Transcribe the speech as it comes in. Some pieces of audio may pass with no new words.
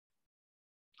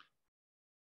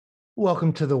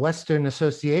Welcome to the Western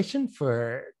Association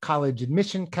for College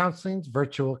Admission Counseling's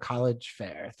virtual college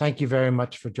fair. Thank you very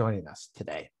much for joining us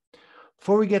today.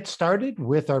 Before we get started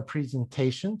with our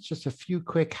presentations, just a few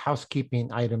quick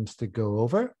housekeeping items to go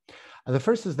over. The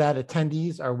first is that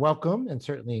attendees are welcome and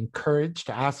certainly encouraged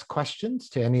to ask questions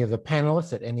to any of the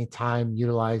panelists at any time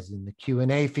utilizing the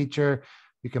Q&A feature.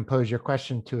 You can pose your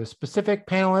question to a specific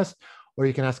panelist, or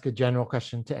you can ask a general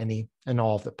question to any and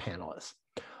all of the panelists.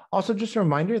 Also, just a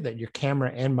reminder that your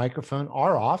camera and microphone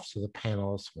are off, so the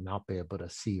panelists will not be able to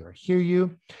see or hear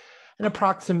you. And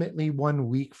approximately 1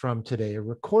 week from today, a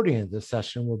recording of this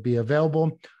session will be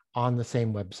available on the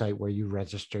same website where you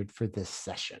registered for this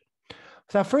session.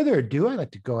 Without further ado, I'd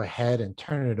like to go ahead and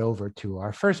turn it over to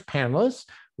our first panelist,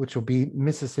 which will be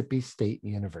Mississippi State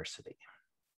University.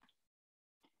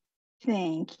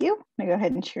 Thank you. I'm gonna go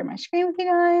ahead and share my screen with you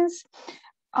guys.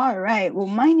 All right, well,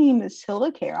 my name is Hilda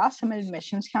Karos. I'm an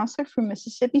admissions counselor for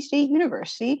Mississippi State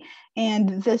University,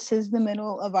 and this is the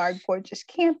middle of our gorgeous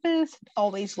campus. It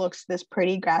always looks this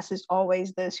pretty. Grass is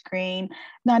always this green,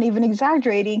 not even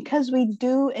exaggerating, because we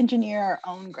do engineer our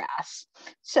own grass.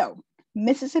 So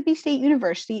Mississippi State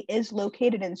University is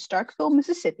located in Starkville,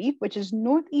 Mississippi, which is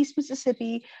northeast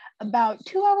Mississippi, about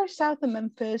 2 hours south of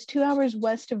Memphis, 2 hours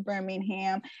west of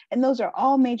Birmingham, and those are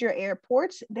all major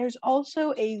airports. There's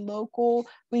also a local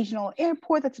regional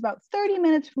airport that's about 30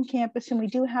 minutes from campus, and we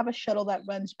do have a shuttle that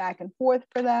runs back and forth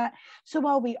for that. So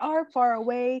while we are far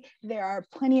away, there are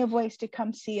plenty of ways to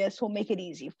come see us. We'll make it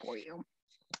easy for you.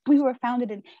 We were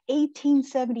founded in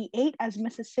 1878 as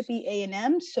Mississippi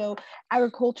A&M, so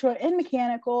agricultural and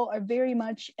mechanical are very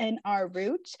much in our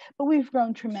roots, but we've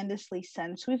grown tremendously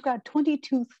since. We've got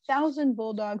 22,000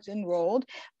 Bulldogs enrolled,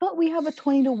 but we have a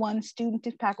 20-to-1 student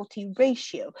to faculty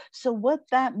ratio. So what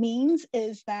that means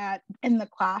is that in the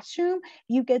classroom,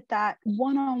 you get that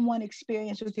one-on-one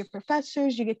experience with your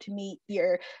professors, you get to meet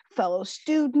your fellow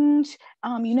students,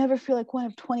 you never feel like one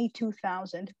of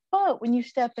 22,000. But when you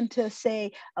step into,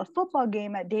 say, a football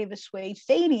game at Davis Wade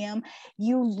Stadium,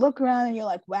 you look around and you're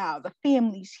like, wow, the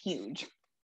family's huge.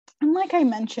 And like I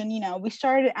mentioned, we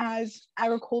started as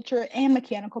agriculture and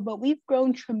mechanical, but we've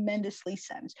grown tremendously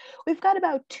since. We've got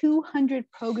about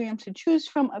 200 programs to choose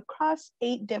from across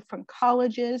 8 different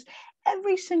colleges.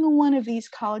 Every single one of these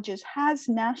colleges has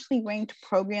nationally ranked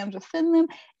programs within them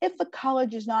if the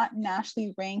college is not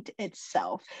nationally ranked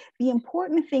itself. The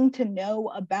important thing to know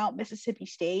about Mississippi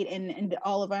State and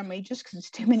all of our majors, because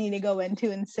it's too many to go into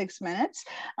in 6 minutes,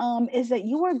 is that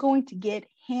you are going to get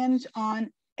hands-on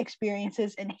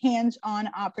experiences and hands-on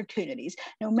opportunities,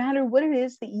 no matter what it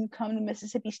is that you come to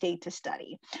Mississippi State to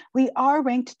study. We are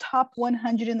ranked top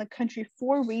 100 in the country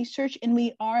for research, and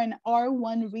we are an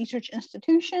R1 research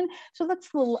institution. So that's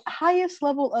the highest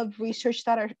level of research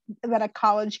that a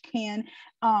college can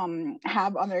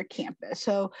have on their campus.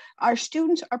 So our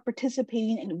students are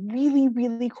participating in really,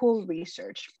 really cool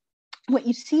research. What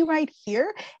you see right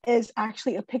here is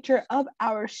actually a picture of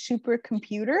our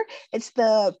supercomputer. It's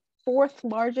the fourth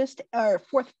fastest,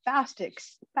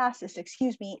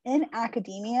 in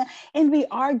academia, and we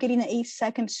are getting a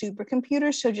second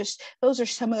supercomputer. So just those are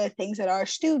some of the things that our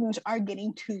students are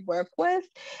getting to work with.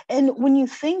 And when you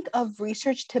think of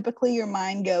research, typically your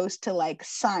mind goes to like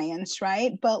science,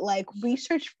 right? But like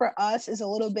research for us is a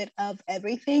little bit of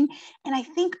everything. And I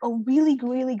think a really,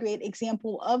 really great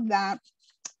example of that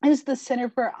is the Center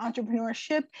for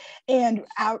Entrepreneurship and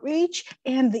Outreach.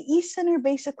 And the E-Center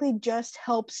basically just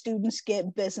helps students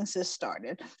get businesses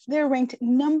started. They're ranked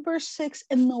number 6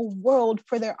 in the world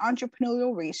for their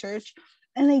entrepreneurial research.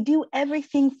 And they do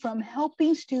everything from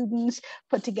helping students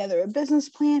put together a business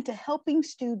plan to helping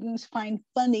students find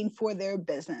funding for their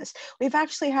business. We've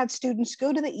actually had students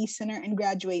go to the E-Center and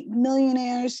graduate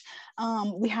millionaires.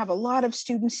 We have a lot of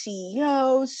student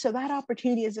CEOs, so that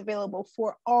opportunity is available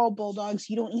for all Bulldogs.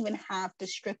 You don't even have to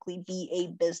strictly be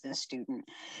a business student.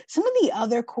 Some of the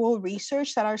other cool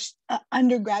research that our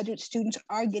undergraduate students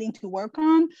are getting to work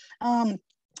on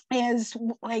is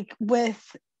like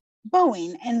with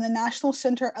Boeing and the National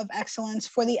Center of Excellence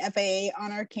for the FAA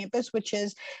on our campus, which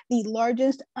is the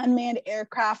largest unmanned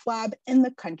aircraft lab in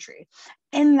the country.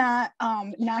 In that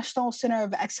National Center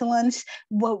of Excellence,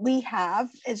 what we have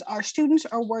is our students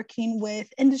are working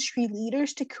with industry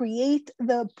leaders to create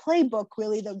the playbook,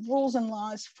 really the rules and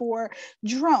laws for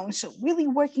drones. So really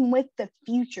working with the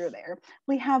future there.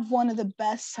 We have one of the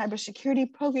best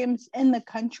cybersecurity programs in the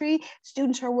country.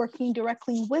 Students are working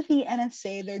directly with the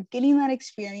NSA. They're getting that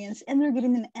experience and they're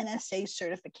getting an NSA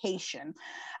certification.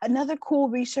 Another cool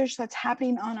research that's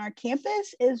happening on our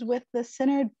campus is with the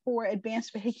Center for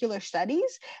Advanced Vehicular Studies.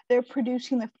 batteries. They're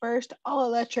producing the first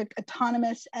all-electric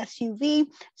autonomous SUV,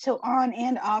 so on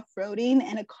and off-roading,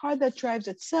 and a car that drives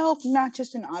itself, not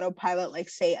just an autopilot like,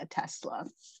 say, a Tesla.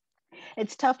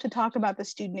 It's tough to talk about the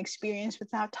student experience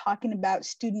without talking about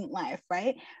student life,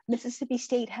 right? Mississippi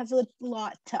State has a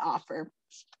lot to offer.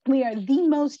 We are the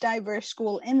most diverse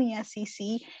school in the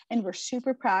SEC, and we're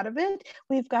super proud of it.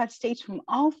 We've got students from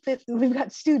all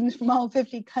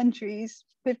 50 countries,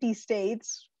 50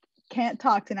 states. Can't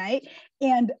talk tonight,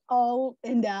 and all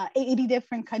in 80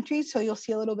 different countries. So you'll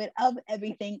see a little bit of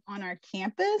everything on our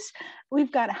campus.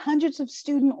 We've got hundreds of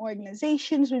student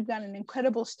organizations. We've got an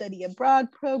incredible study abroad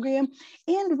program,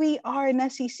 and we are an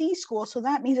SEC school. So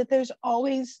that means that there's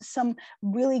always some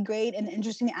really great and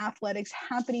interesting athletics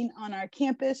happening on our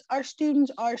campus. Our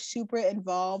students are super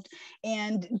involved,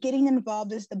 and getting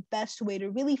involved is the best way to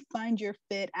really find your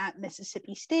fit at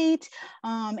Mississippi State.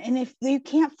 And if you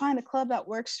can't find a club that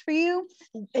works for you,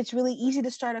 it's really easy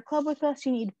to start a club with us.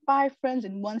 You need 5 friends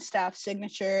and 1 staff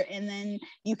signature, and then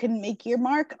you can make your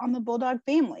mark on the Bulldog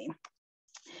family.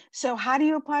 So how do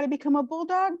you apply to become a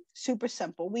Bulldog? Super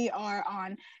simple. We are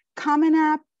on Common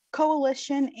App,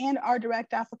 Coalition, and our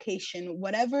direct application.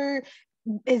 Whatever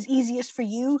is easiest for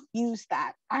you, use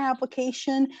that. Our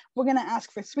application, we're going to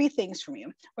ask for 3 things from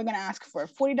you. We're going to ask for a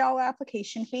 $40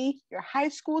 application fee, your high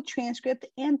school transcript,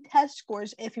 and test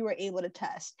scores if you were able to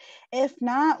test. If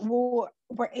not,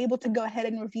 we're able to go ahead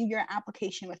and review your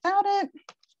application without it.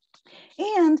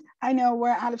 And I know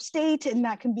we're out of state and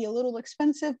that can be a little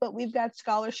expensive, but we've got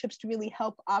scholarships to really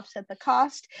help offset the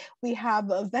cost. We have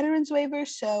a veterans waiver.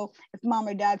 So if mom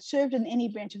or dad served in any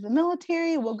branch of the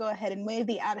military, we'll go ahead and waive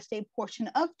the out-of-state portion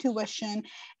of tuition.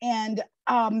 And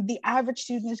the average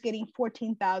student is getting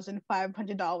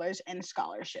 $14,500 in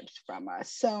scholarships from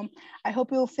us. So I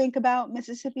hope you'll think about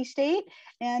Mississippi State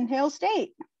and Hail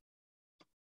State.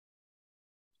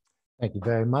 Thank you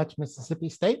very much, Mississippi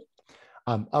State.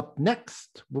 Up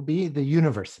next will be the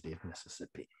University of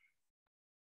Mississippi.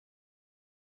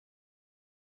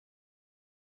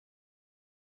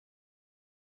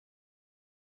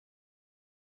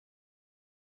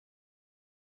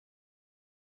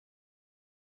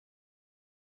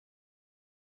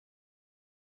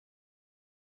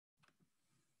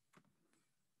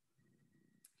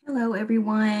 Hello,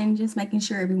 everyone. Just making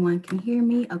sure everyone can hear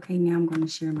me. Okay, now I'm going to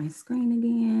share my screen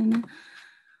again.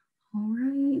 All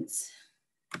right.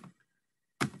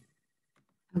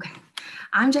 Okay,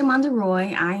 I'm Jamonda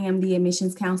Roy. I am the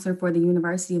admissions counselor for the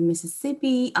University of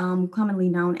Mississippi, commonly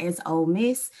known as Ole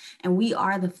Miss, and we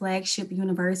are the flagship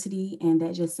university, and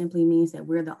that just simply means that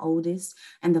we're the oldest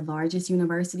and the largest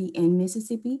university in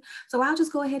Mississippi. So I'll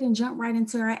just go ahead and jump right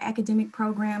into our academic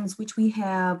programs, which we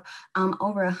have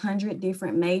over 100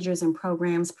 different majors and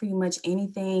programs. Pretty much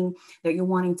anything that you're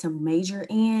wanting to major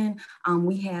in,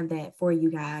 we have that for you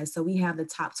guys. So we have the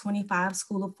top 25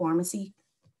 School of Pharmacy,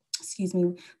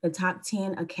 the top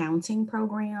 10 accounting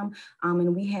program.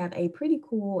 And we have a pretty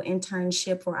cool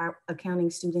internship for our accounting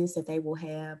students that they will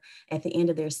have at the end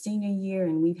of their senior year.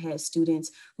 And we've had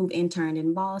students who've interned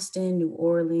in Boston, New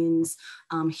Orleans,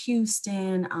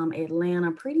 Houston,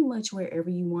 Atlanta, pretty much wherever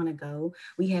you want to go.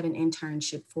 We have an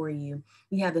internship for you.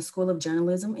 We have the School of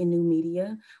Journalism and New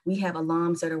Media. We have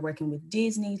alums that are working with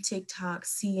Disney, TikTok,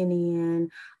 CNN,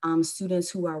 students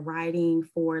who are writing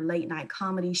for late night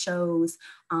comedy shows.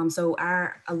 So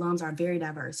our alums are very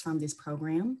diverse from this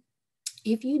program.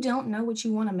 If you don't know what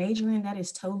you want to major in, that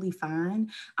is totally fine.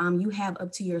 You have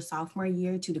up to your sophomore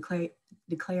year to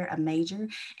declare a major.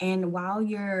 And while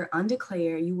you're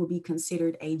undeclared, you will be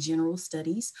considered a general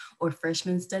studies or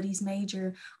freshman studies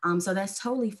major. So that's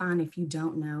totally fine if you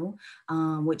don't know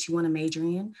what you want to major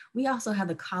in. We also have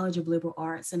the College of Liberal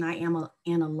Arts, and I am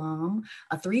an alum,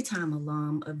 a 3-time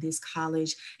alum of this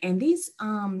college. And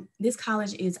this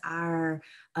college is our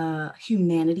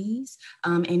humanities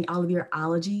and all of your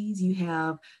ologies. You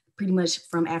have pretty much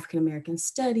from African-American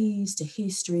studies to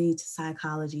history to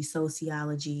psychology,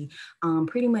 sociology,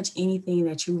 pretty much anything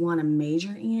that you want to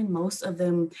major in. Most of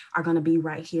them are going to be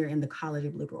right here in the College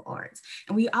of Liberal Arts.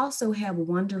 And we also have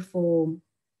wonderful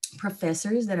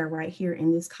professors that are right here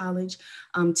in this college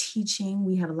teaching.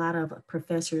 We have a lot of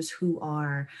professors who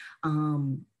are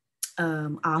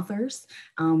authors.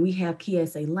 We have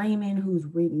Kiese Lehman, who's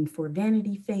written for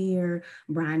Vanity Fair,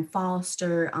 Brian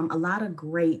Foster, a lot of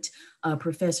great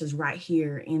professors right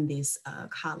here in this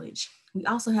college. We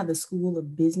also have the School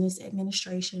of Business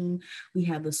Administration. We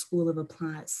have the School of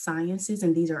Applied Sciences,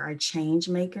 and these are our change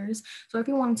makers. So if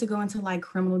you wanted to go into like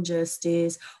criminal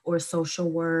justice or social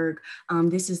work,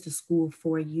 this is the school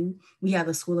for you. We have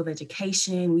the School of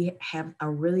Education. We have a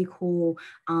really cool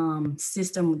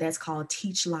system that's called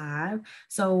Teach Live.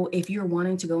 So if you're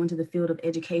wanting to go into the field of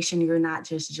education, you're not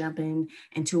just jumping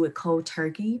into it cold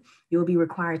turkey. You'll be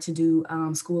required to do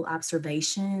school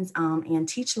observations, and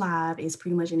Teach Live is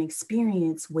pretty much an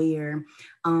experience where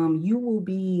you will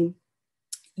be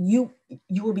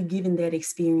given that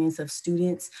experience of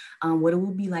students, what it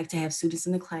will be like to have students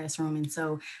in the classroom. And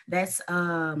so that's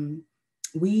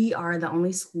we are the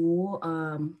only school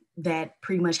that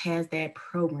pretty much has that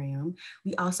program.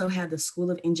 We also have the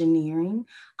School of Engineering,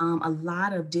 a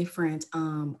lot of different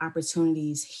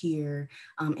opportunities here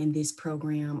in this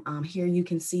program. Here you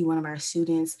can see one of our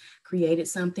students created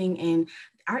something, and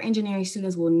our engineering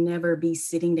students will never be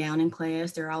sitting down in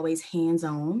class. They're always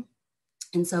hands-on.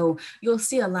 And so you'll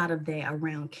see a lot of that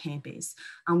around campus.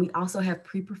 We also have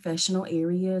pre-professional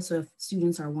areas. So if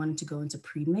students are wanting to go into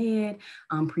pre-med,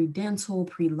 pre-dental,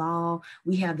 pre-law,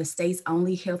 we have the state's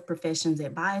only health professions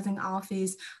advising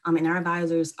office. And our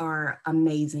advisors are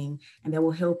amazing, and they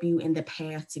will help you in the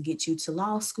path to get you to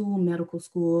law school, medical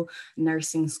school,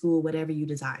 nursing school, whatever you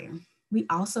desire. We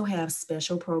also have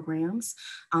special programs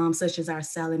such as our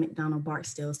Sally McDonald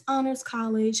Barksdale's Honors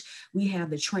College. We have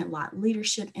the Trent Lott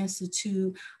Leadership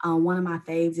Institute. One of my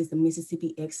faves is the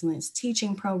Mississippi Excellence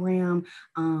Teaching Program,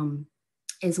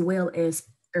 as well as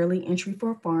early entry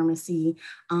for pharmacy.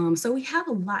 So we have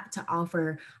a lot to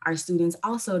offer our students.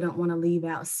 Also, don't want to leave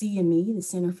out CME, the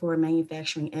Center for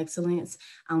Manufacturing Excellence.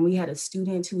 We had a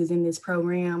student who was in this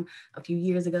program a few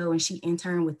years ago, and she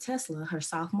interned with Tesla her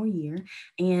sophomore year,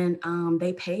 and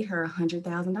they paid her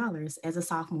 $100,000 as a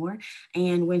sophomore.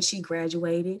 And when she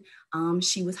graduated,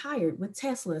 she was hired with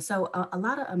Tesla. So a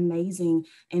lot of amazing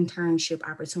internship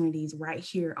opportunities right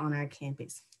here on our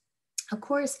campus. Of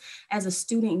course, as a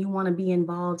student, you want to be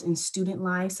involved in student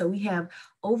life. So we have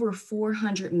over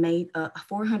 400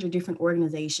 different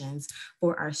organizations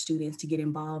for our students to get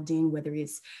involved in, whether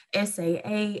it's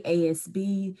SAA,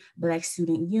 ASB, Black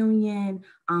Student Union,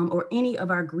 or any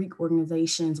of our Greek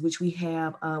organizations, which we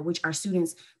have, which our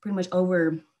students pretty much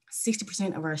over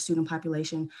 60% of our student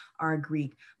population are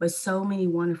Greek, but so many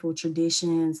wonderful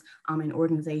traditions and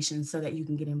organizations so that you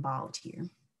can get involved here.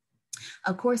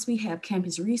 Of course, we have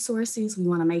campus resources. We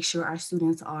want to make sure our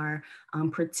students are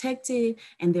protected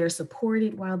and they're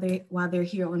supported while they're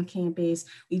here on campus.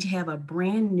 We have a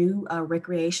brand new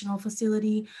recreational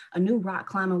facility, a new rock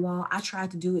climbing wall. I tried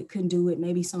to do it, couldn't do it.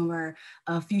 Maybe some of our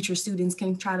future students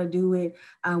can try to do it.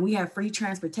 We have free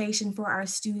transportation for our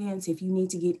students. If you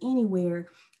need to get anywhere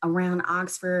around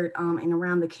Oxford and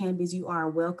around the campus, you are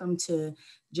welcome to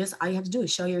all you have to do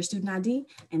is show your student ID,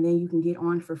 and then you can get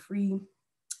on for free.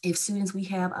 If students we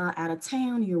have out of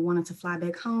town, you're wanting to fly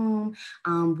back home,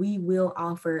 we will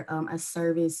offer a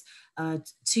service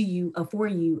for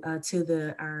you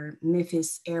to our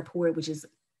Memphis airport, which is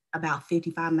about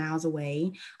 55 miles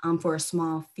away, for a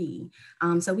small fee.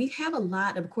 So we have a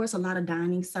lot of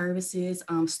dining services,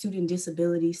 student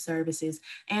disability services,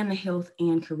 and the Health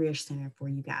and Career Center for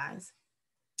you guys.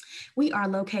 We are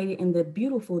located in the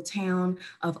beautiful town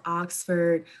of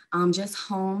Oxford, just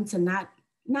home to not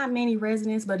many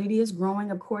residents, but it is growing,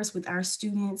 of course, with our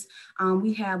students.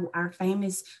 We have our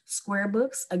famous square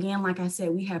books. Again, like I said,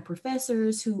 we have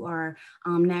professors who are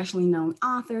nationally known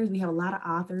authors. We have a lot of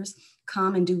authors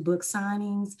come and do book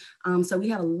signings. So we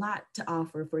have a lot to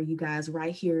offer for you guys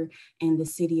right here in the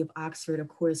city of Oxford. Of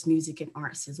course, music and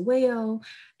arts as well.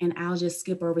 And I'll just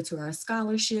skip over to our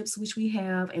scholarships, which we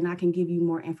have, and I can give you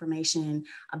more information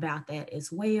about that as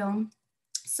well.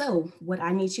 So what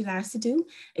I need you guys to do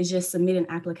is just submit an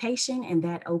application, and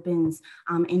that opens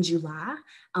in July,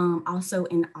 also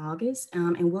in August,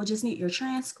 and we'll just need your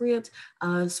transcript.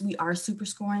 So we are super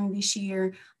scoring this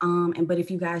year, but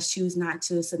if you guys choose not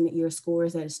to submit your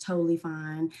scores, that is totally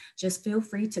fine. Just feel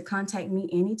free to contact me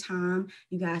anytime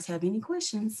you guys have any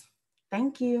questions.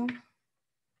 Thank you.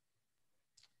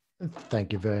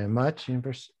 Thank you very much,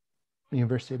 University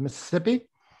of Mississippi.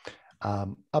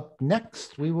 Up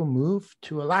next, we will move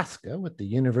to Alaska with the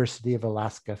University of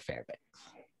Alaska Fairbanks.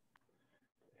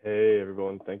 Hey,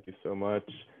 everyone. Thank you so much.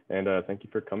 And thank you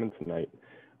for coming tonight.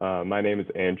 My name is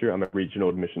Andrew. I'm a regional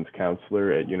admissions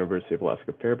counselor at University of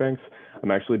Alaska Fairbanks. I'm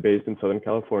actually based in Southern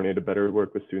California to better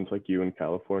work with students like you in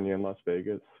California and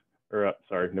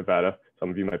Nevada. Some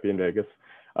of you might be in Vegas.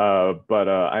 But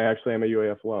I actually am a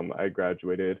UAF alum. I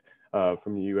graduated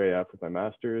from UAF with my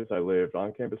master's. I lived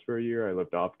on campus for a year. I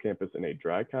lived off campus in a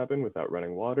dry cabin without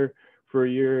running water for a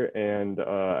year. And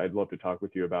I'd love to talk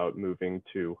with you about moving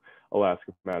to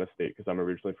Alaska from out of state because I'm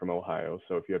originally from Ohio.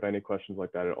 So if you have any questions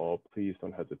like that at all, please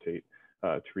don't hesitate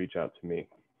to reach out to me.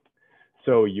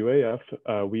 So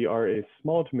UAF, we are a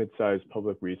small to mid-sized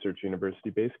public research university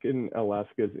based in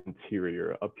Alaska's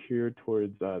interior, up here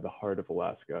towards the heart of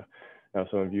Alaska. Now,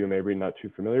 some of you may be not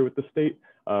too familiar with the state,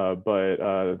 but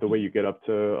the way you get up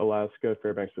to Alaska,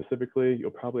 Fairbanks specifically,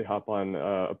 you'll probably hop on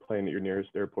a plane at your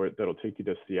nearest airport that'll take you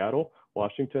to Seattle,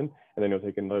 Washington, and then you'll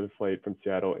take another flight from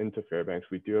Seattle into Fairbanks.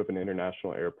 We do have an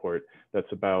international airport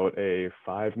that's about a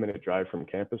 5-minute drive from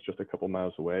campus, just a couple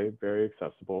miles away, very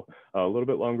accessible, a little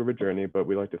bit longer of a journey, but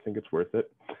we like to think it's worth it.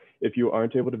 If you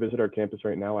aren't able to visit our campus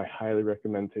right now, I highly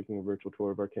recommend taking a virtual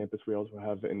tour of our campus. We also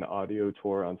have an audio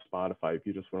tour on Spotify if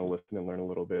you just want to listen and learn a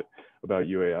little bit about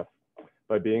UAF.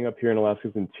 By being up here in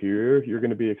Alaska's interior, you're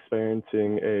going to be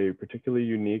experiencing a particularly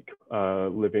unique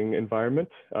living environment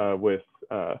with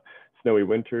snowy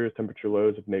winters, temperature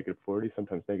lows of -40,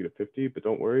 sometimes -50, but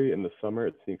don't worry, in the summer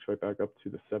it sneaks right back up to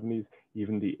the 70s,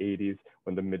 even the 80s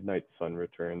when the midnight sun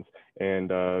returns. And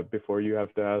before you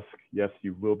have to ask, yes,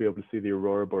 you will be able to see the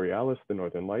Aurora Borealis, the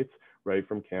Northern Lights, right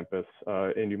from campus.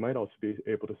 And you might also be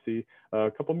able to see a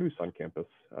couple moose on campus.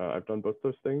 I've done both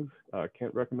those things,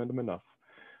 can't recommend them enough.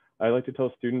 I like to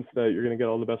tell students that you're going to get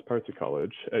all the best parts of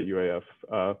college at UAF.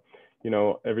 You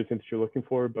know, everything that you're looking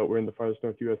for, but we're in the farthest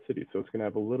north US city, so it's going to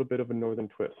have a little bit of a northern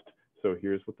twist. So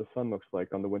here's what the sun looks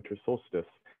like on the winter solstice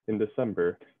in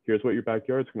December. Here's what your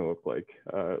backyard's going to look like.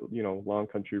 You know, long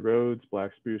country roads,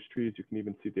 black spruce trees. You can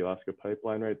even see the Alaska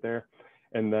pipeline right there.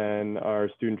 And then our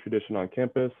student tradition on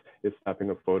campus is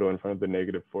snapping a photo in front of the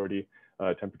 -40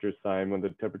 temperature sign when the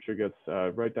temperature gets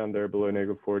right down there below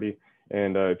 -40.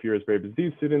 And if you're as brave as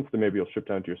these students, then maybe you'll strip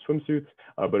down to your swimsuits.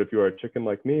 But if you are a chicken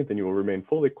like me, then you will remain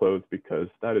fully clothed because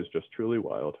that is just truly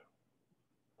wild.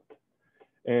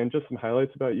 And just some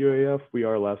highlights about UAF. We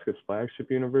are Alaska's flagship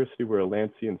university. We're a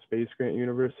Lancian Space Grant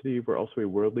University. We're also a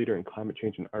world leader in climate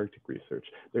change and Arctic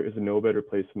research. There is no better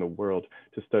place in the world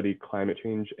to study climate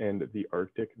change and the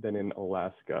Arctic than in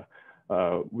Alaska.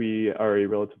 We are a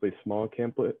relatively small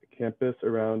campus,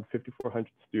 around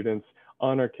 5,400 students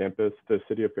on our campus. The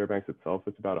city of Fairbanks itself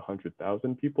is about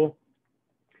 100,000 people.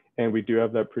 And we do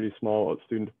have that pretty small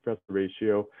student to professor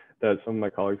ratio that some of my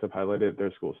colleagues have highlighted at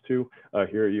their schools too.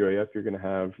 Here at UAF, you're going to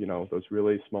have, you know, those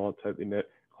really small, tightly knit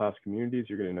class communities.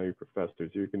 You're going to know your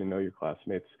professors, you're going to know your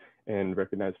classmates and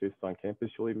recognize faces on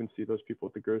campus. You'll even see those people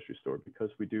at the grocery store because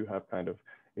we do have kind of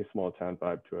a small town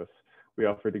vibe to us. We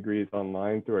offer degrees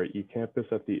online through our e-campus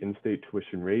at the in-state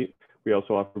tuition rate. We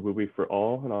also offer WUWI for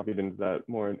all, and I'll get into that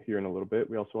more here in a little bit.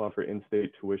 We also offer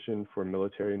in-state tuition for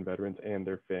military and veterans and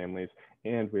their families,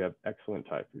 and we have excellent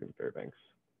Thai food in Fairbanks.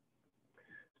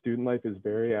 Student life is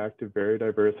very active, very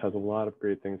diverse, has a lot of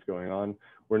great things going on.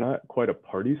 We're not quite a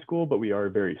party school, but we are a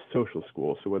very social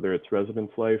school. So whether it's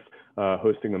residence life,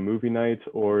 hosting a movie night,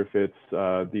 or if it's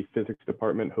the physics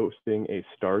department hosting a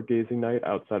stargazing night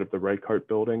outside of the Reichart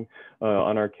building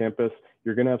on our campus,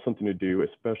 you're gonna have something to do,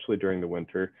 especially during the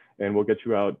winter. And we'll get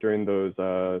you out during those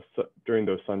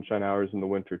sunshine hours in the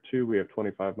winter too. We have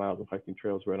 25 miles of hiking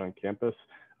trails right on campus.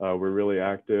 We're really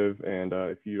active, and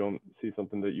if you don't see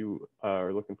something that you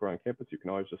are looking for on campus, you can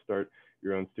always just start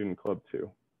your own student club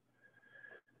too.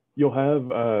 You'll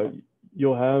have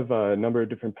a number of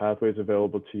different pathways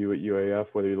available to you at UAF,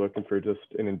 whether you're looking for just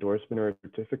an endorsement or a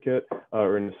certificate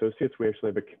or an associate's. We actually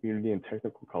have a community and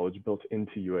technical college built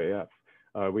into UAF.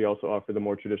 We also offer the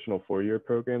more traditional four-year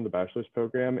program, the bachelor's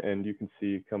program, and you can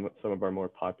see some of our more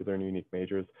popular and unique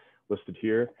majors listed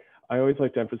here. I always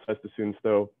like to emphasize to students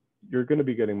though, you're going to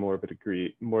be getting more of a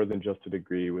degree, more than just a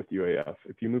degree with UAF.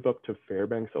 If you move up to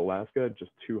Fairbanks, Alaska,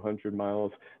 just 200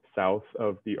 miles south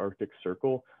of the Arctic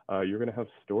Circle, you're going to have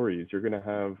stories, you're going to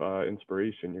have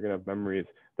inspiration, you're going to have memories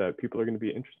that people are going to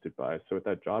be interested by. So at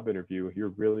that job interview, you're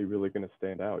really, really going to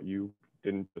stand out. You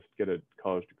didn't just get a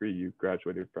college degree, you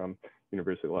graduated from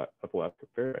University of Alaska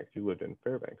Fairbanks, you lived in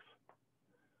Fairbanks.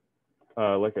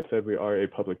 Like I said, we are a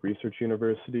public research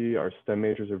university. Our STEM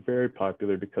majors are very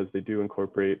popular because they do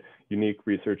incorporate unique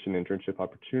research and internship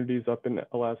opportunities up in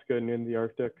Alaska and in the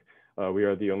Arctic. We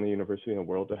are the only university in the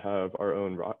world to have our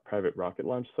own private rocket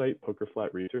launch site, Poker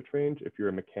Flat Research Range. If you're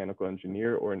a mechanical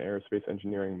engineer or an aerospace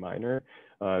engineering minor,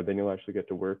 then you'll actually get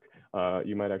to work.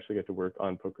 You might actually get to work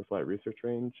on Poker Flat Research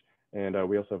Range. And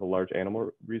we also have a large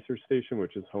animal research station,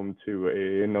 which is home to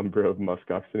a number of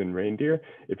muskoxen and reindeer.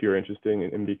 If you're interested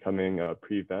in becoming a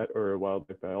pre-vet or a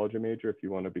wildlife biology major, if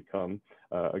you want to become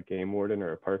a game warden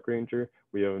or a park ranger,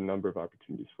 we have a number of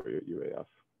opportunities for you at UAF.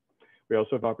 We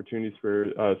also have opportunities for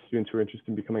students who are interested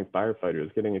in becoming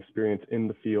firefighters, getting experience in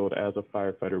the field as a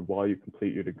firefighter while you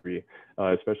complete your degree,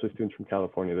 especially students from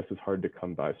California. This is hard to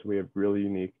come by. So we have really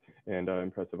unique and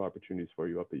impressive opportunities for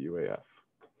you up at UAF.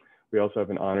 We also have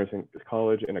an honors in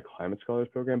college and a climate scholars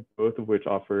program, both of which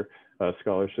offer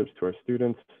scholarships to our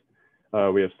students.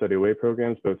 We have study away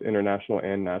programs, both international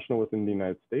and national within the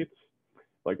United States.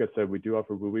 Like I said, we do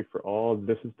offer WUI for all.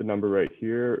 This is the number right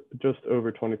here, just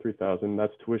over 23,000.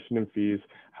 That's tuition and fees,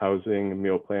 housing,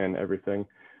 meal plan, everything.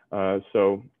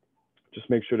 So just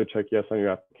make sure to check yes on your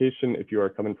application if you are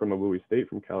coming from a WUI state,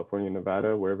 from California,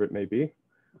 Nevada, wherever it may be.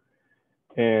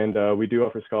 And we do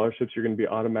offer scholarships. You're going to be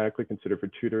automatically considered for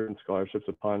tutor and scholarships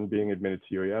upon being admitted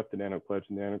to UAF, the Nano Pledge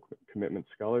and Nano Commitment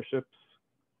Scholarships.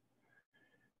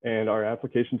 And our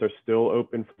applications are still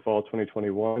open for fall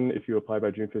 2021. If you apply by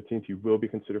June 15th, you will be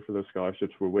considered for those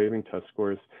scholarships. We're waiving test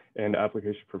scores, and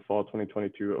application for fall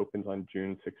 2022 opens on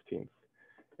June 16th.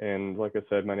 And like I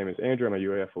said, my name is Andrew. I'm a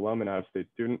UAF alum and out-of-state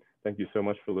student. Thank you so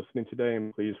much for listening today,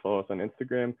 and please follow us on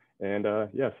Instagram. And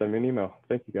yeah, send me an email.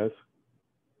 Thank you, guys.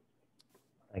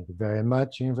 Thank you very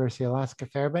much, University of Alaska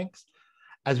Fairbanks.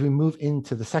 As we move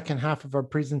into the second half of our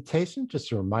presentation,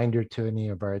 just a reminder to any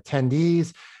of our attendees,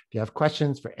 if you have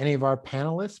questions for any of our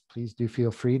panelists, please do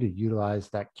feel free to utilize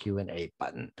that Q&A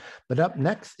button. But up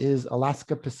next is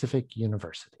Alaska Pacific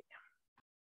University.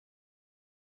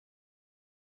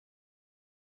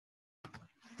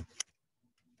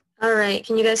 All right,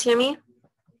 can you guys hear me?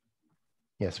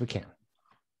 Yes, we can.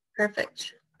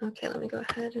 Perfect. Okay, let me go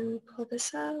ahead and pull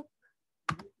this up.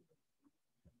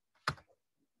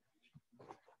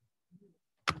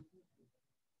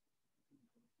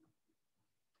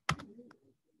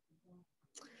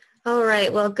 All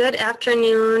right, well, good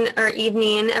afternoon or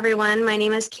evening, everyone. My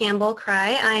name is Campbell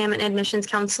Cry. I am an admissions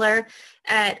counselor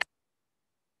at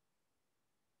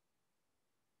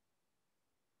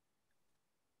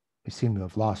You seem to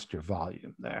have lost your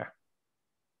volume there.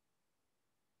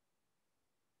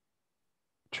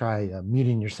 Try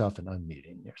muting yourself and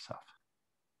unmuting yourself.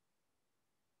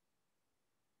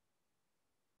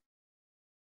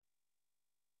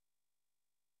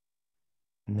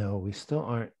 No, we still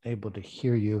aren't able to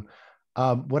hear you.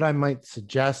 What I might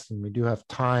suggest, and we do have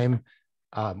time,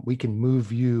 we can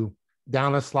move you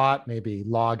down a slot, maybe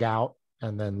log out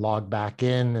and then log back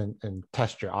in and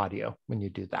test your audio when you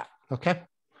do that. Okay.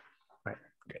 All right,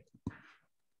 great.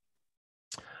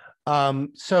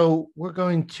 So we're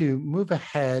going to move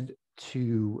ahead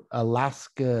to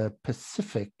Alaska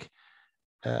Pacific,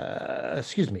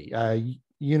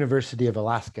 University of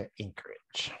Alaska,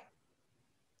 Anchorage.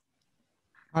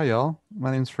 Hi, y'all.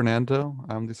 My name is Fernando.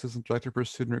 I'm the Assistant Director for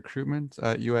Student Recruitment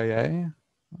at UAA.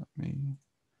 Let me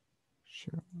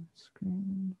share my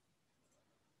screen.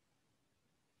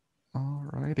 All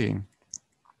righty.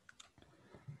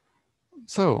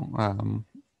 So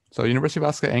University of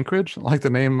Alaska Anchorage, like the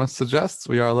name suggests,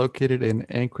 we are located in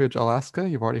Anchorage, Alaska.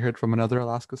 You've already heard from another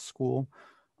Alaska school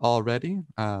already.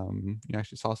 You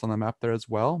actually saw us on the map there as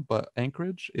well, but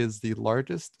Anchorage is the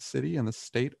largest city in the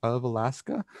state of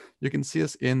Alaska. You can see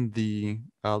us in the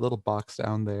little box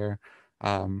down there.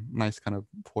 Nice kind of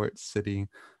port city,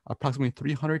 approximately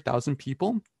 300,000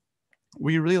 people.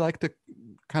 We really like to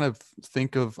kind of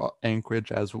think of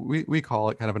Anchorage as we call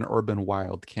it kind of an urban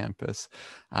wild campus,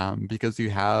 because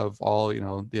you have all,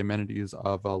 the amenities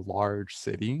of a large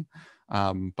city,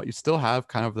 but you still have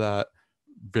kind of that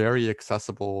very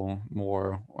accessible,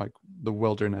 more like the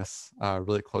wilderness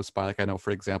really close by. Like I know, for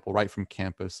example, right from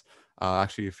campus,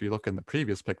 actually, if you look in the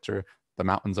previous picture, the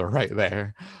mountains are right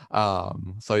there.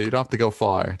 So you don't have to go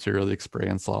far to really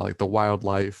experience a lot, like the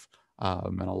wildlife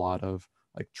and a lot of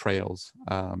like trails,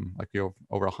 like you have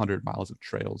over 100 miles of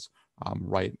trails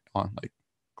right on like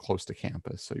close to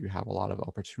campus. So you have a lot of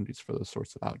opportunities for those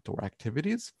sorts of outdoor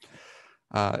activities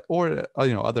or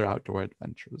other outdoor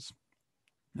adventures.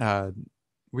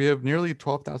 We have nearly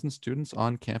 12,000 students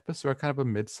on campus, so we're kind of a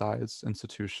mid-sized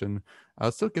institution.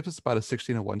 It still gives us about a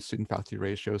 16:1 student-faculty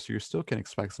ratio, so you still can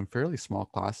expect some fairly small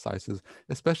class sizes,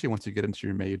 especially once you get into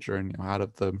your major and out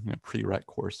of the prereq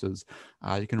courses.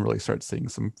 You can really start seeing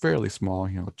some fairly small,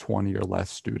 20 or less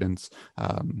students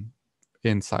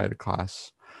inside a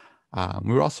class.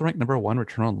 We were also ranked #1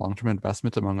 return on long-term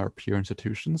investment among our peer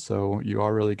institutions. So you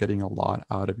are really getting a lot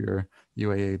out of your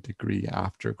UAA degree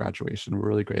after graduation. We're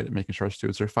really great at making sure our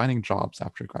students are finding jobs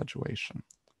after graduation.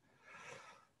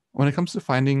 When it comes to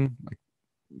finding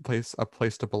a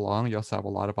place to belong, you also have a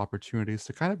lot of opportunities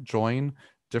to kind of join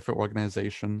different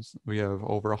organizations. We have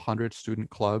over 100 student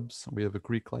clubs. We have a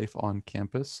Greek life on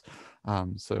campus.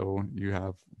 So you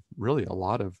have really a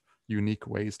lot of unique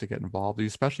ways to get involved. We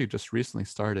especially just recently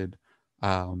started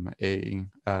an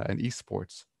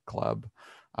esports club.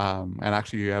 And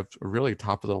actually you have really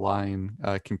top of the line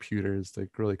computers,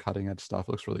 like really cutting edge stuff.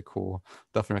 It looks really cool.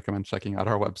 Definitely recommend checking out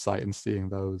our website and seeing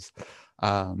those.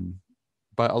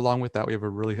 But along with that, we have a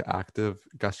really active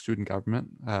student government,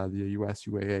 the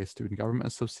USUAA Student Government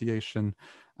Association,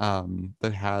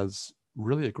 that has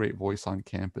really a great voice on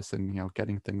campus and,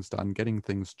 getting things done, getting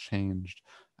things changed,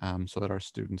 so that our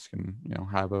students can,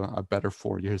 have a better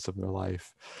 4 years of their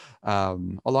life.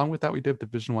 Along with that, we do have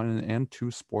Division I and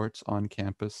II sports on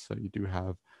campus. So you do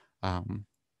have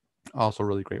also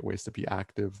really great ways to be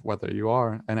active, whether you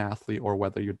are an athlete or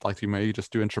whether you'd like to maybe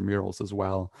just do intramurals as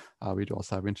well. We do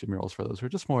also have intramurals for those who are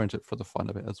just more into it for the fun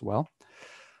of it as well.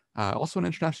 Also an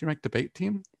internationally ranked debate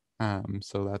team.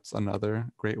 So that's another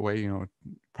great way,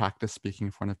 practice speaking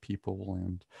in front of people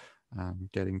and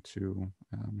getting to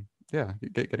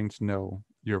know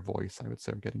your voice, I would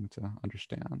say, or getting to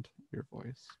understand your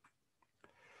voice.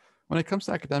 When it comes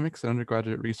to academics and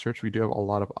undergraduate research, we do have a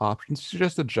lot of options.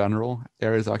 Just the general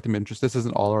areas of academic interest. This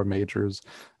isn't all our majors.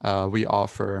 We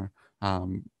offer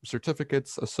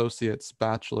certificates, associates,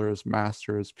 bachelor's,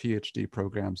 master's, PhD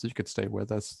programs. You could stay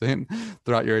with us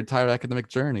throughout your entire academic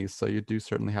journey. So you do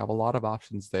certainly have a lot of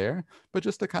options there. But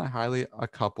just to kind of highlight a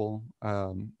couple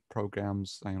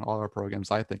programs, all our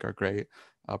programs I think are great.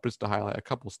 But just to highlight a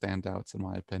couple standouts in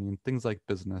my opinion, things like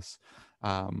business.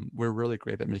 We're really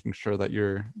great at making sure that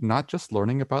you're not just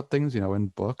learning about things, in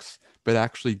books, but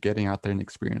actually getting out there and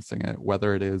experiencing it,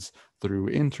 whether it is through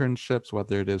internships,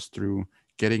 whether it is through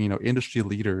getting, industry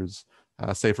leaders,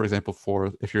 say, for example,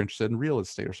 if you're interested in real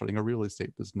estate or starting a real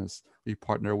estate business, we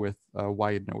partner with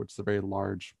Widener, which is a very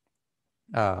large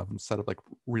set of like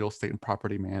real estate and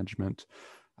property management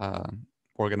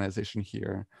organization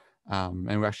here. And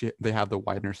they have the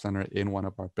Widener Center in one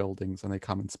of our buildings, and they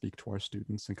come and speak to our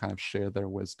students and kind of share their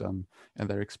wisdom and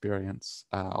their experience,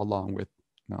 along with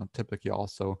typically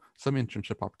also some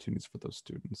internship opportunities for those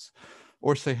students.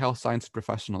 Or say health science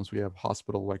professionals, we have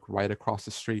hospital like right across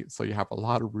the street. So you have a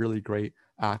lot of really great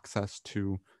access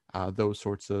to those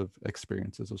sorts of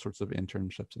experiences, those sorts of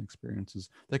internships and experiences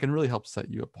that can really help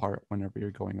set you apart whenever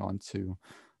you're going on to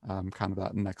kind of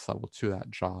that next level to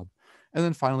that job. And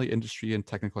then finally, industry and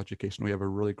technical education. We have a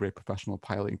really great professional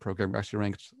piloting program. We're actually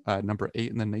ranked number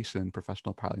 8 in the nation in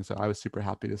professional piloting. So I was super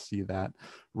happy to see that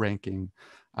ranking,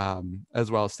 as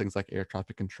well as things like air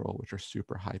traffic control, which are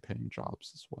super high paying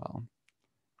jobs as well.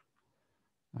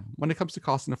 When it comes to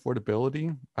cost and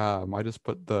affordability, I just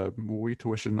put the WUI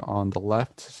tuition on the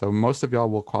left. So most of y'all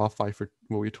will qualify for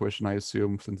WUI tuition, I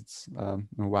assume, since it's a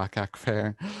WACAC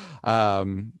fair.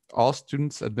 All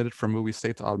students admitted from WUI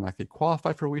states automatically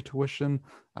qualify for WUI tuition.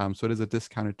 So it is a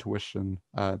discounted tuition.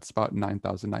 It's about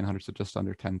 $9,900, so just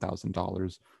under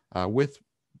 $10,000. With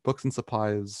books and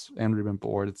supplies and room and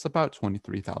board, it's about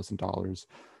 $23,000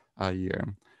 a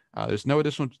year. There's no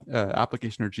additional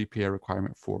application or GPA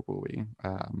requirement for WUI.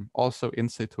 Also,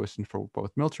 in-state tuition for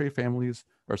both military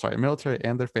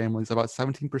and their families. About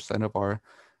 17% of our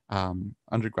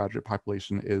undergraduate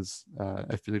population is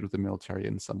affiliated with the military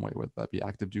in some way, whether that be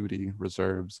active duty,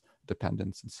 reserves,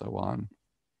 dependents, and so on.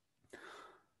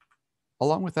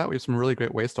 Along with that, we have some really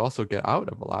great ways to also get out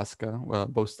of Alaska,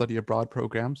 both study abroad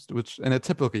programs, which in a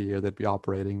typical year they'd be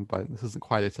operating, but this isn't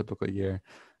quite a typical year.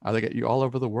 They get you all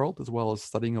over the world, as well as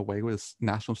studying away with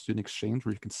National Student Exchange,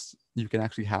 where you can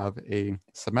actually have a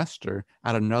semester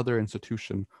at another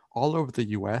institution all over the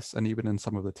US and even in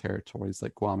some of the territories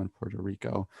like Guam and Puerto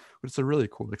Rico, which is a really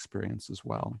cool experience as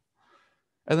well.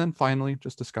 And then finally,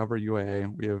 just discover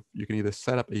UAA. You can either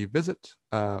set up a visit,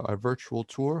 a virtual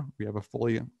tour. We have a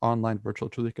fully online virtual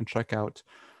tour you can check out.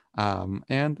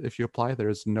 And if you apply, there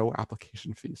is no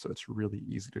application fee. So it's really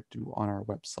easy to do on our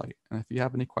website. And if you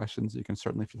have any questions, you can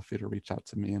certainly feel free to reach out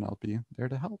to me and I'll be there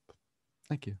to help.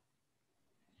 Thank you.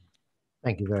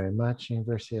 Thank you very much,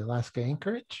 University of Alaska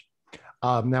Anchorage.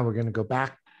 Now we're going to go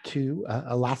back to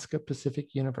Alaska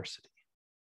Pacific University.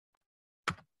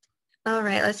 All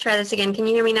right, let's try this again. Can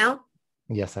you hear me now?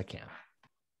 Yes, I can.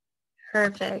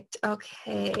 Perfect.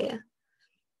 Okay.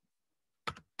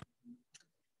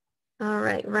 All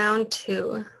right, round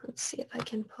 2. Let's see if I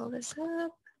can pull this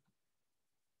up.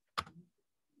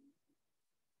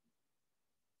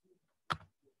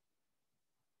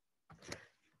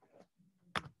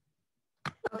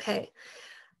 Okay.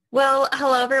 Well,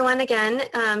 hello everyone again.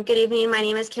 Good evening. My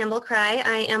name is Campbell Cry.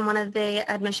 I am one of the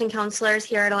admission counselors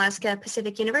here at Alaska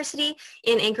Pacific University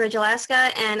in Anchorage,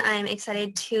 Alaska, and I'm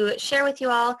excited to share with you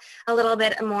all a little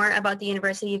bit more about the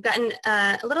university. You've gotten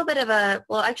a little bit of a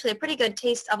pretty good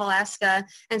taste of Alaska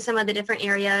and some of the different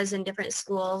areas and different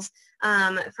schools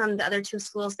from the other two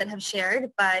schools that have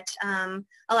shared, but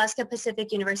Alaska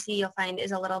Pacific University, you'll find,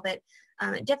 is a little bit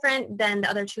different than the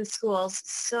other two schools.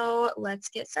 So let's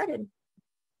get started.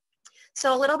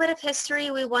 So a little bit of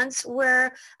history. We once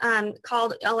were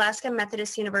called Alaska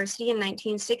Methodist University in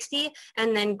 1960,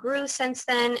 and then grew since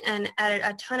then and added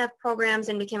a ton of programs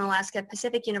and became Alaska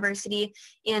Pacific University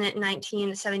in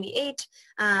 1978,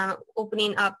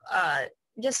 opening up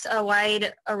just a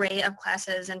wide array of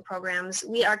classes and programs.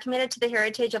 We are committed to the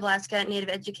heritage of Alaska Native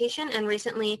education, and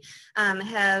recently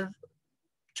have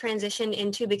transitioned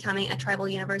into becoming a tribal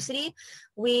university.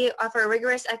 We offer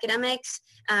rigorous academics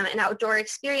and outdoor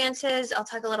experiences. I'll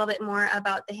talk a little bit more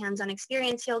about the hands-on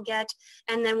experience you'll get.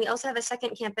 And then we also have a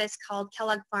second campus called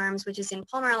Kellogg Farms, which is in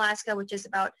Palmer, Alaska, which is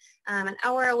about an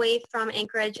hour away from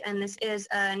Anchorage. And this is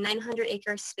a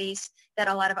 900-acre space that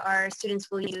a lot of our students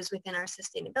will use within our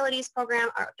sustainabilities program,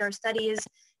 our outdoor studies,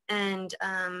 and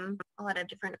a lot of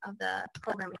different of the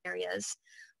program areas.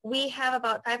 We have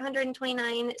about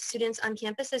 529 students on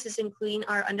campus. This is including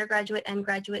our undergraduate and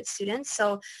graduate students.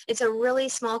 So it's a really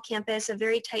small campus, a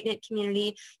very tight-knit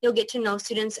community. You'll get to know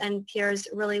students and peers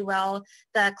really well.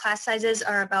 The class sizes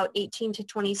are about 18 to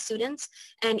 20 students,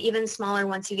 and even smaller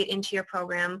once you get into your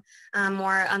program,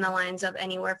 more on the lines of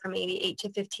anywhere from maybe 8 to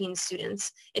 15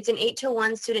 students. It's an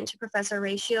 8-to-1 student to professor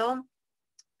ratio.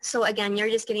 So again, you're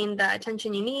just getting the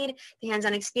attention you need, the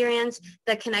hands-on experience,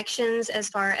 the connections as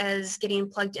far as getting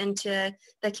plugged into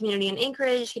the community in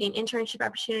Anchorage, getting internship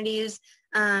opportunities.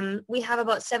 We have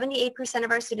about 78% of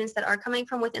our students that are coming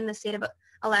from within the state of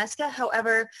Alaska.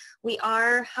 However, we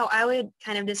are, how I would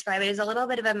kind of describe it, is a little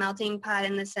bit of a melting pot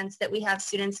in the sense that we have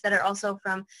students that are also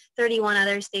from 31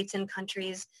 other states and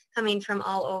countries coming from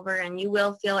all over, and you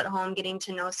will feel at home getting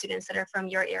to know students that are from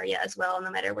your area as well, no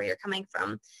matter where you're coming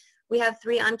from. We have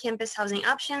 3 on-campus housing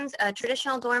options: a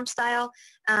traditional dorm style,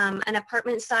 an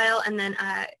apartment style, and then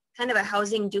kind of a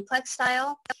housing duplex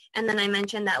style. And then I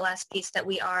mentioned that last piece that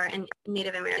we are a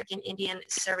Native American Indian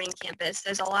serving campus.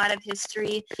 There's a lot of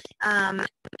history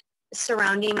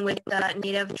surrounding with the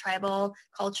Native tribal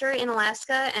culture in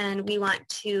Alaska, and we want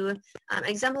to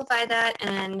exemplify that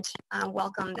and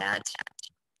welcome that.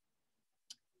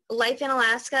 Life in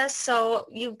Alaska. So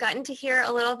you've gotten to hear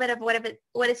a little bit of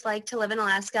what it's like to live in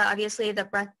Alaska. Obviously, the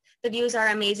views are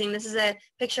amazing. This is a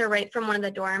picture right from one of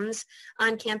the dorms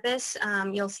on campus.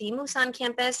 You'll see moose on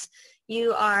campus.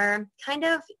 You are kind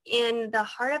of in the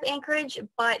heart of Anchorage,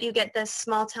 but you get this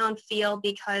small town feel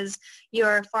because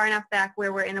you're far enough back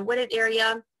where we're in a wooded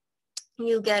area.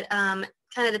 You get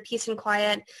kind of the peace and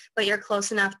quiet, but you're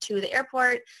close enough to the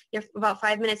airport. You're about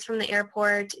 5 minutes from the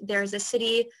airport. There's a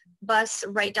city bus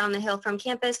right down the hill from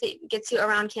campus that gets you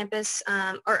around campus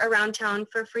or around town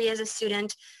for free as a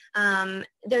student.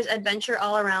 There's adventure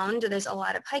all around. There's a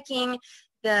lot of hiking.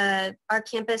 Our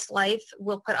campus life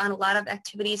will put on a lot of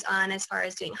activities on as far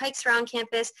as doing hikes around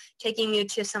campus, taking you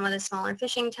to some of the smaller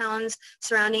fishing towns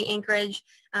surrounding Anchorage.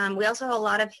 We also have a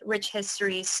lot of rich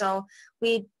history. So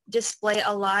we display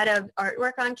a lot of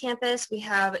artwork on campus. We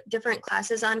have different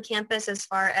classes on campus as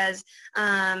far as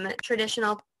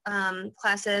traditional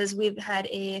classes. We've had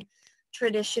a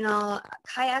traditional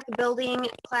kayak building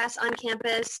class on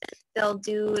campus. They'll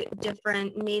do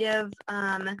different Native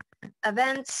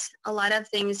events, a lot of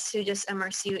things to just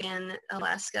immerse you in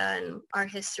Alaska and our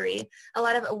history. A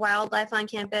lot of wildlife on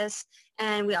campus,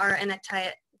 and we are in a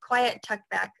quiet, tucked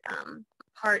back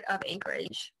part of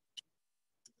Anchorage.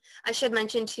 I should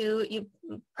mention too, you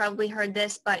probably heard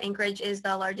this, but Anchorage is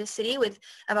the largest city with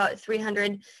about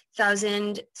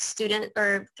 300,000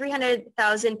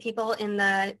 people in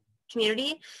the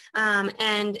community,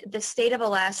 and the state of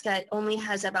Alaska only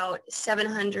has about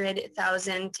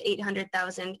 700,000 to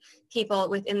 800,000 people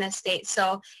within the state.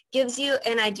 So gives you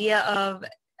an idea of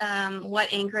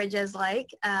what Anchorage is like,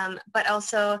 but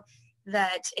also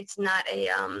that it's not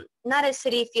a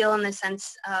city feel in the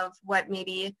sense of what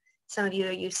maybe some of you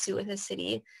are used to with a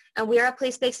city. And we are a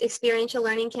place-based experiential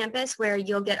learning campus where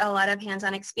you'll get a lot of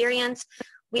hands-on experience.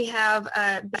 We have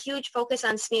a huge focus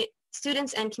on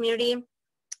students and community.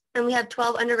 And we have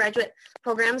 12 undergraduate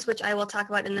programs, which I will talk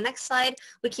about in the next slide.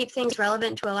 We keep things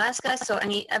relevant to Alaska, so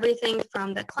everything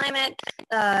from the climate,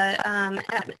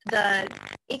 the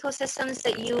ecosystems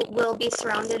that you will be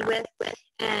surrounded with,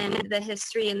 and the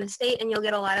history in the state, and you'll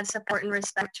get a lot of support and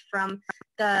respect from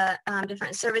the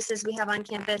different services we have on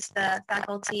campus, the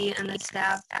faculty and the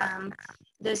staff.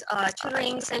 There's a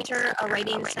tutoring center, a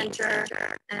writing center,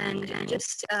 and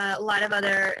just a lot of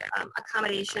other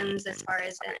accommodations as far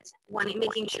as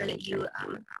making sure that you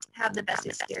have the best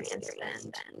experience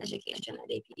and education at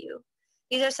APU.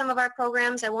 These are some of our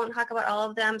programs. I won't talk about all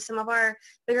of them. Some of our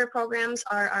bigger programs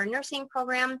are our nursing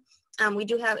program. We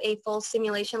do have a full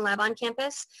simulation lab on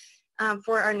campus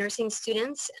for our nursing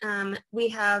students. We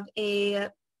have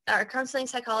our counseling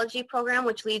psychology program,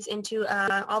 which leads into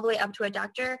all the way up to a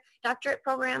doctorate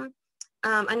program.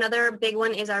 Another big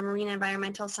one is our marine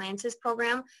environmental sciences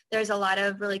program. There's a lot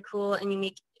of really cool and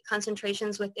unique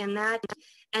concentrations within that.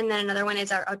 And then another one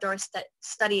is our outdoor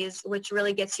studies, which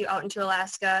really gets you out into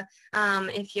Alaska.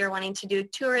 If you're wanting to do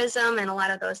tourism and a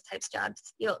lot of those types of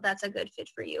jobs, that's a good fit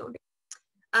for you.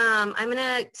 I'm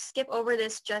gonna skip over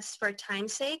this just for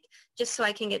time's sake, just so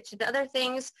I can get to the other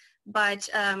things. But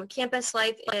campus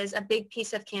life is a big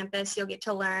piece of campus. You'll get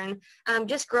to learn,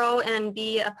 just grow and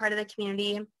be a part of the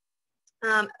community.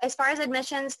 As far as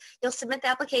admissions, you'll submit the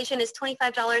application. It's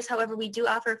 $25. However, we do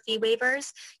offer fee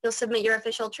waivers. You'll submit your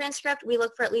official transcript. We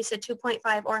look for at least a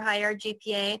 2.5 or higher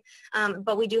GPA,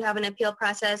 but we do have an appeal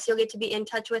process. You'll get to be in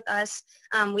touch with us.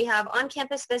 We have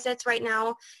on-campus visits right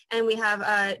now, and we have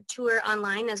a tour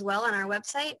online as well on our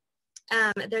website.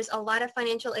 There's a lot of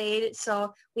financial aid,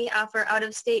 so we offer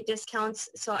out-of-state discounts,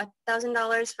 so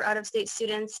 $1,000 for out-of-state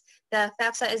students. The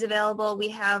FAFSA is available. We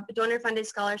have a donor-funded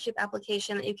scholarship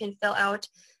application that you can fill out,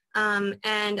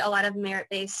 and a lot of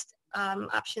merit-based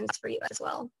options for you as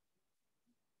well.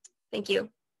 Thank you.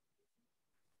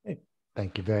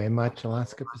 Thank you very much,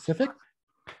 Alaska Pacific.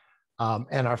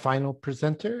 And our final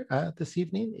presenter this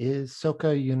evening is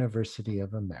Soka University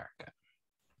of America.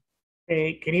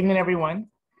 Hey, good evening, everyone.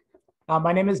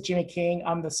 My name is Jimmy King.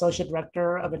 I'm the Associate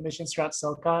Director of Admissions here at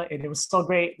Soka, and it was so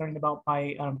great learning about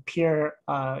my peer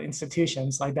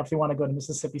institutions. I definitely want to go to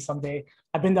Mississippi someday.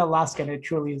 I've been to Alaska, and it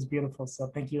truly is beautiful, so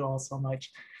thank you all so much.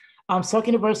 Soka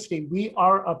University, we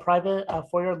are a private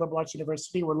four-year liberal arts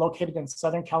university. We're located in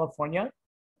Southern California.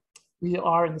 We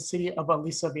are in the city of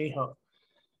Aliso Viejo.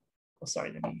 Oh,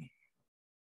 sorry,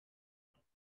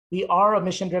 We are a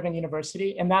mission-driven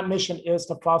university, and that mission is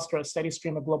to foster a steady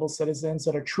stream of global citizens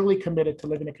that are truly committed to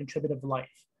living a contributive life.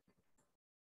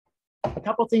 A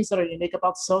couple of things that are unique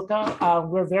about Soka.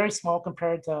 We're very small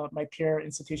compared to my peer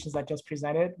institutions that just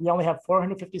presented. We only have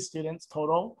 450 students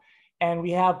total, and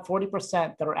we have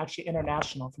 40% that are actually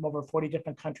international from over 40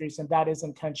 different countries, and that is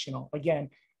intentional. Again,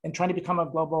 in trying to become a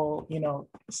global,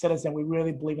 citizen, we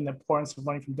really believe in the importance of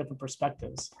learning from different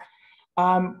perspectives.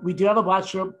 We do have a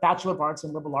Bachelor of Arts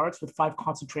in Liberal Arts with 5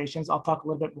 concentrations. I'll talk a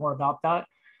little bit more about that.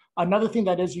 Another thing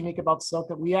that is unique about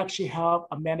Soka, we actually have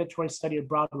a mandatory study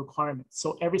abroad requirement.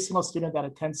 So every single student that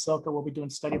attends Soka will be doing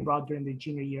study abroad during their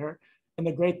junior year. And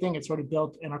the great thing, it's already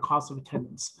built in our cost of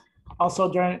attendance.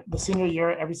 Also during the senior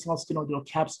year, every single student will do a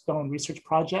capstone research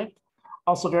project.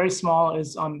 Also very small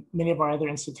is many of our other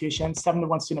institutions,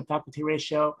 7-to-1 student faculty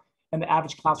ratio, and the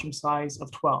average classroom size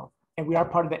of 12. And we are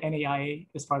part of the NAIA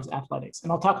as far as athletics.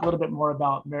 And I'll talk a little bit more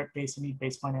about merit-based and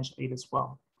need-based financial aid as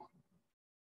well.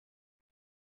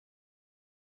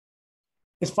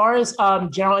 As far as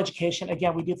general education,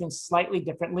 again, we do things slightly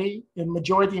differently. The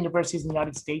majority of the universities in the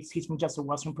United States teach from just a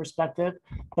Western perspective,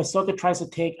 but Soka tries to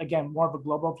take, again, more of a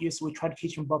global view. So we try to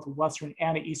teach from both a Western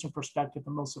and an Eastern perspective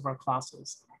in most of our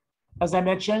classes. As I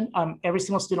mentioned, every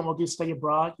single student will do study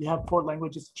abroad. You have 4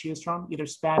 languages to choose from, either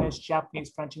Spanish,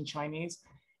 Japanese, French, and Chinese.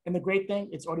 And the great thing,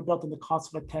 it's already built in the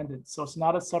cost of attendance. So it's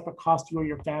not a separate cost to you or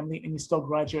your family, and you still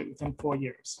graduate within 4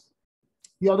 years.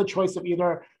 You have the choice of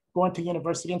either going to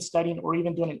university and studying or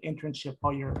even doing an internship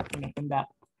while you're in that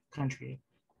country.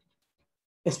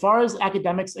 As far as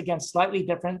academics, again, slightly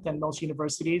different than most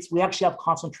universities. We actually have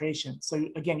concentration. So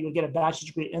again, you'll get a bachelor's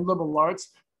degree in liberal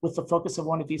arts with the focus of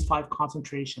one of these 5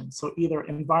 concentrations. So either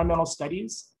environmental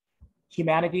studies,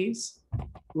 humanities,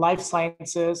 life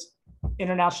sciences,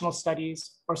 international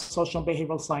studies, or social and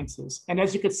behavioral sciences. And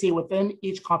as you can see, within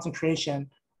each concentration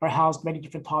are housed many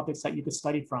different topics that you could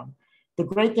study from. The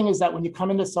great thing is that when you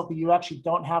come into Soka, you actually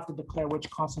don't have to declare which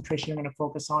concentration you're going to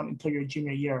focus on until your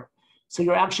junior year. So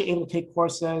you're actually able to take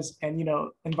courses and,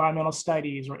 environmental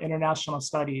studies or international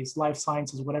studies, life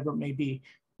sciences, whatever it may be.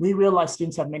 We realize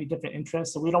students have many different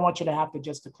interests, so we don't want you to have to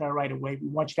just declare right away. We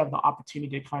want you to have the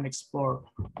opportunity to kind of explore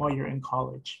while you're in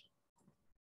college.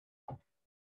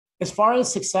 As far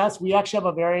as success, we actually have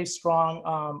a very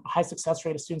strong high success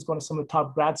rate of students going to some of the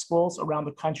top grad schools around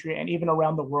the country and even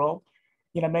around the world.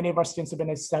 Many of our students have been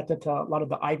accepted to a lot of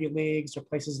the Ivy Leagues or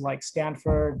places like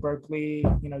Stanford, Berkeley,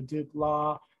 Duke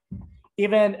Law.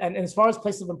 And as far as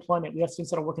places of employment, we have students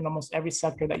that are working in almost every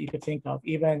sector that you could think of,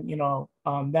 even,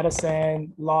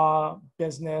 medicine, law,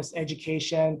 business,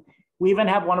 education. We even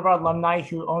have one of our alumni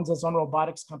who owns his own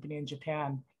robotics company in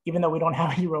Japan, even though we don't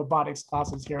have any robotics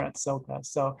classes here at Soka.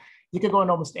 So you could go in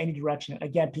almost any direction,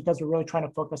 again, because we're really trying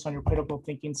to focus on your critical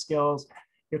thinking skills,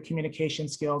 your communication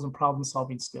skills, and problem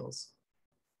solving skills.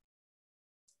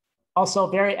 Also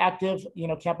very active,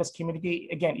 campus community.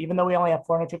 Again, even though we only have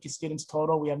 450 students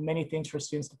total, we have many things for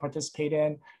students to participate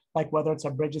in, like whether it's a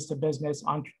Bridges to Business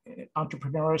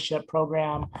entrepreneurship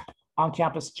program,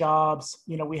 on-campus jobs.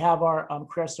 We have our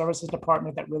career services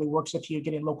department that really works with you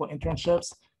getting local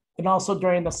internships. And also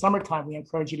during the summertime, we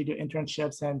encourage you to do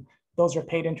internships, and those are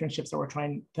paid internships that we're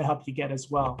trying to help you get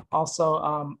as well.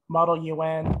 Also, Model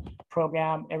UN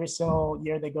program. Every single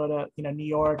year they go to New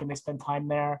York and they spend time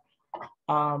there.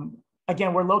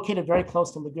 Again, we're located very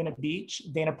close to Laguna Beach,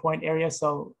 Dana Point area,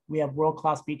 so we have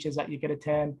world-class beaches that you could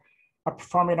attend. Our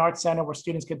Performing Arts Center, where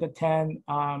students get to attend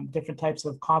different types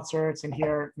of concerts and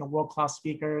hear world-class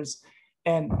speakers,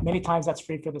 and many times that's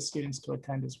free for the students to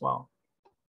attend as well.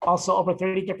 Also, over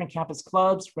 30 different campus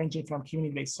clubs, ranging from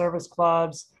community-based service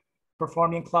clubs,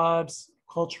 performing clubs,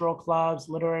 cultural clubs,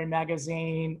 literary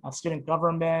magazine, student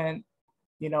government.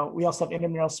 We also have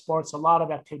intramural sports, a lot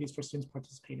of activities for students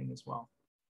participating as well.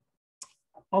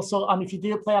 Also, if you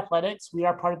do play athletics, we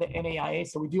are part of the NAIA,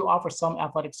 so we do offer some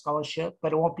athletic scholarship,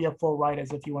 but it won't be a full ride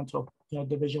as if you went to a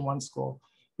Division I school.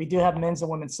 We do have men's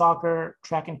and women's soccer,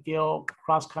 track and field,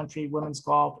 cross country, women's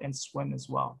golf, and swim as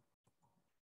well.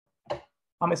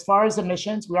 As far as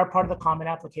admissions, we are part of the Common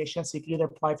application, so you can either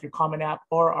apply through Common App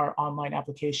or our online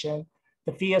application.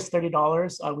 The fee is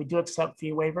 $30. We do accept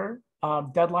fee waiver.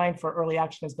 Deadline for early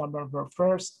action is November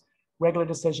 1st. Regular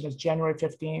decision is January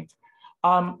 15th.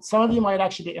 Some of you might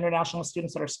actually be international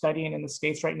students that are studying in the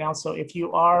States right now. So if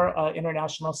you are an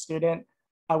international student,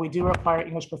 we do require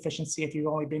English proficiency if you've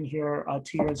only been here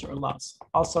 2 years or less.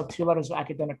 Also, 2 letters of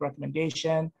academic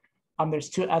recommendation. There's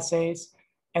 2 essays,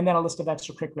 and then a list of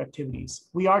extracurricular activities.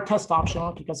 We are test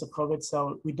optional because of COVID,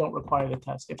 so we don't require the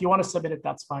test. If you want to submit it,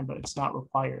 that's fine, but it's not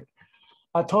required.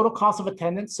 Total cost of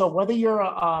attendance. So whether you're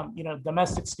a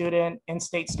domestic student,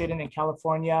 in-state student in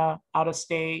California, out of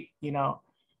state,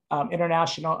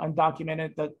 international,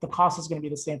 undocumented, the cost is going to be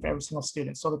the same for every single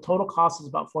student. So the total cost is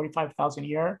about $45,000 a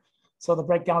year. So the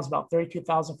breakdown is about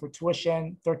 $32,000 for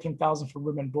tuition, $13,000 for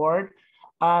room and board.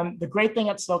 The great thing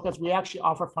at Soka is we actually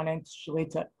offer financially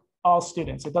to all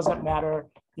students. It doesn't matter,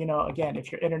 again,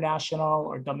 if you're international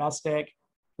or domestic,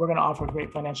 we're going to offer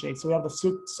great financial aid. So we have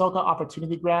the Soka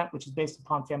Opportunity Grant, which is based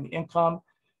upon family income.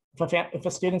 If a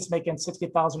student's making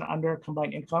 $60,000 or under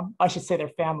combined income, I should say their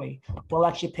family, will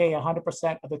actually pay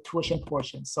 100% of the tuition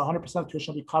portion. So 100% of the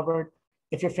tuition will be covered.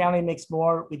 If your family makes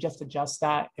more, we just adjust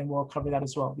that and we'll cover that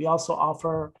as well. We also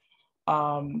offer,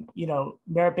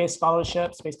 merit-based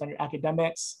scholarships based on your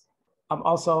academics.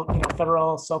 Also,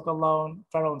 federal Soka loan,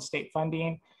 federal and state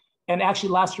funding. And actually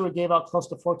last year we gave out close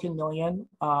to 14 million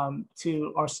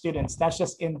to our students. That's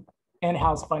just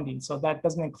in-house funding. So that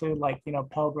doesn't include like,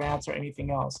 Pell Grants or anything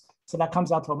else. So that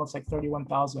comes out to almost like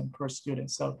 31,000 per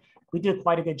student. So we did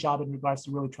quite a good job in regards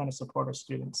to really trying to support our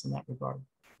students in that regard.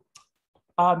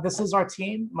 This is our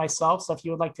team, myself. So if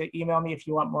you would like to email me if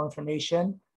you want more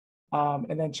information,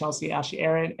 and then Chelsea, Ashley,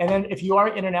 Aaron. And then if you are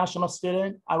an international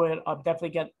student, I would definitely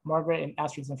get Margaret and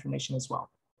Astrid's information as well.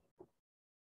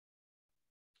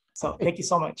 So thank you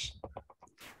so much.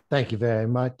 Thank you very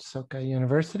much, Soka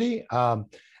University.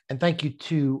 And thank you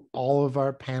to all of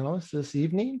our panelists this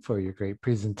evening for your great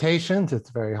presentations. It's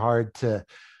very hard to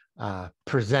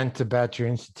present about your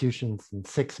institutions in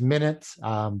 6 minutes,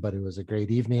 but it was a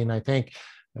great evening, I think,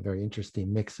 a very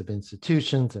interesting mix of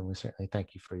institutions, and we certainly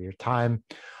thank you for your time.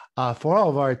 For all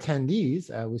of our attendees,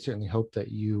 we certainly hope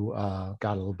that you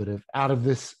got a little bit out of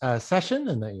this session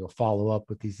and that you'll follow up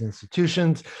with these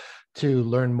institutions to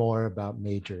learn more about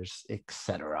majors,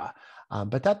 etc.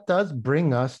 But that does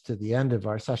bring us to the end of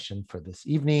our session for this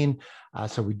evening.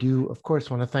 So we do, of course,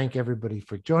 want to thank everybody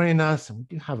for joining us. And we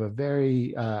do have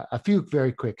a few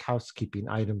very quick housekeeping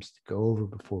items to go over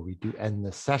before we do end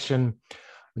this session.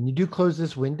 When you do close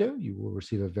this window, you will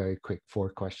receive a very quick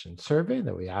 4-question survey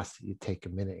that we ask that you take a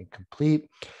minute and complete.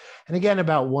 And again,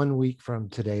 about 1 week from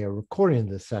today, a recording of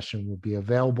this session will be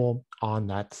available on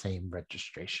that same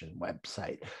registration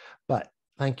website. But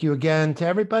thank you again to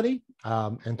everybody,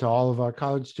 and to all of our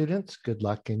college students. Good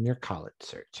luck in your college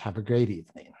search. Have a great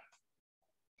evening.